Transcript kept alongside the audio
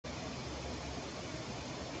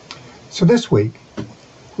So this week,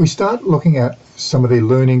 we start looking at some of the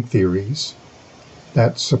learning theories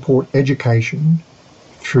that support education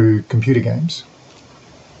through computer games.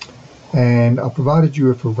 And I've provided you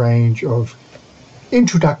with a range of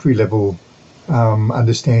introductory level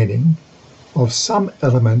understanding of some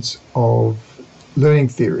elements of learning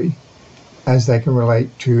theory as they can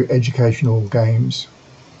relate to educational games.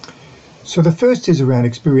 So the first is around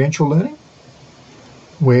experiential learning,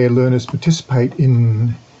 where learners participate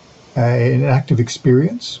in an active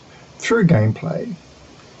experience through gameplay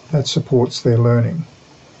that supports their learning.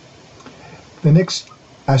 The next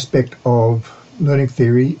aspect of learning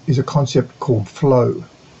theory is a concept called flow,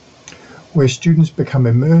 where students become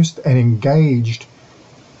immersed and engaged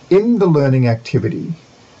in the learning activity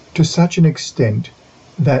to such an extent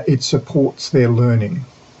that it supports their learning,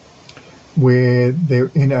 where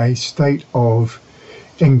they're in a state of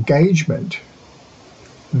engagement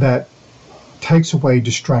that takes away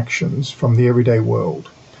distractions from the everyday world,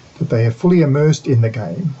 that they are fully immersed in the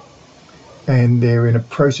game and they're in a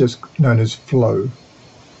process known as flow.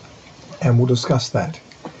 And we'll discuss that.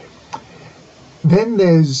 Then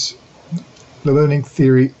there's the learning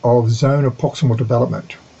theory of zone of proximal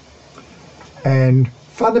development. And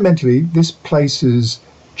fundamentally, this places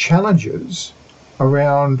challenges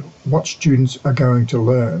around what students are going to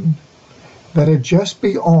learn that are just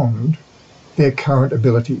beyond their current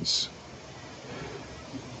abilities.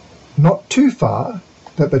 Not too far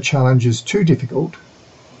that the challenge is too difficult,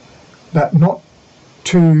 but not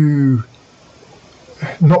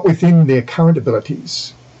within their current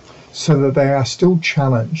abilities, so that they are still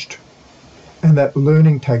challenged, and that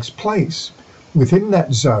learning takes place within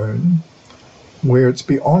that zone where it's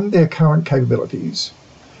beyond their current capabilities,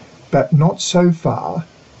 but not so far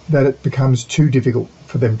that it becomes too difficult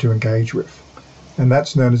for them to engage with. And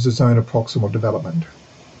that's known as the zone of proximal development.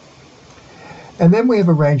 And then we have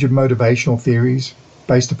a range of motivational theories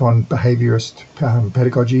based upon behaviourist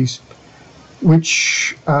pedagogies,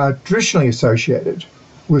 which are traditionally associated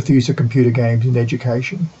with the use of computer games in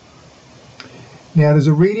education. Now, there's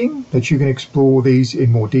a reading that you can explore these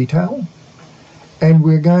in more detail, and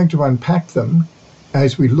we're going to unpack them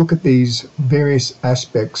as we look at these various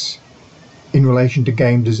aspects in relation to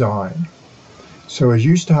game design. So as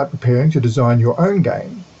you start preparing to design your own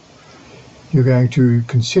game, you're going to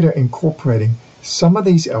consider incorporating some of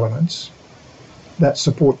these elements that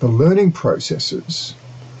support the learning processes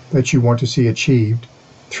that you want to see achieved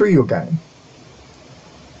through your game.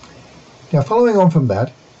 Now, following on from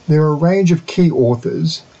that, there are a range of key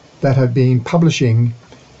authors that have been publishing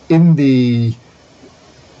in the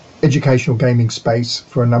educational gaming space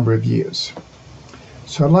for a number of years.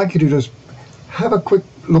 So I'd like you to just have a quick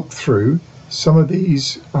look through some of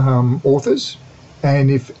these authors, and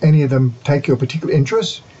if any of them take your particular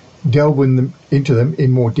interest, delve into them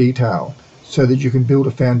in more detail so that you can build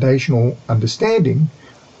a foundational understanding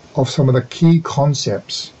of some of the key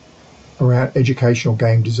concepts around educational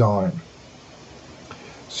game design.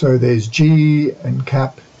 So there's G and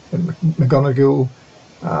Cap and McGonigal,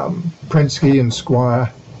 Prensky and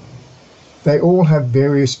Squire. They all have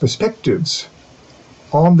various perspectives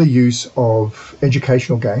on the use of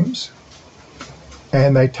educational games,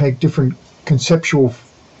 and they take different conceptual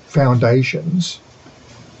foundations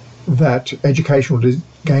that educational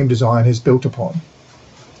game design has built upon.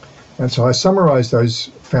 And so I summarize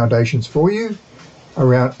those foundations for you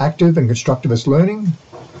around active and constructivist learning,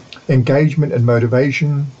 engagement and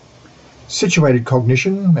motivation, situated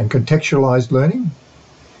cognition and contextualized learning,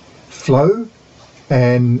 flow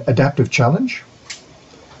and adaptive challenge,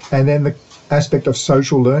 and then the aspect of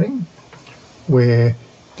social learning, where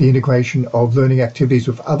the integration of learning activities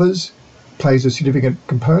with others plays a significant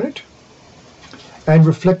component, and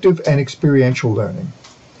reflective and experiential learning.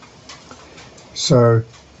 So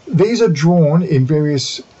these are drawn in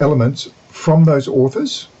various elements from those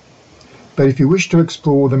authors, but if you wish to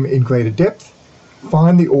explore them in greater depth,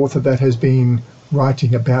 find the author that has been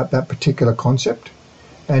writing about that particular concept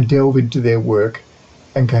and delve into their work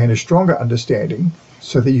and gain a stronger understanding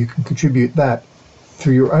so that you can contribute that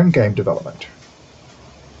through your own game development.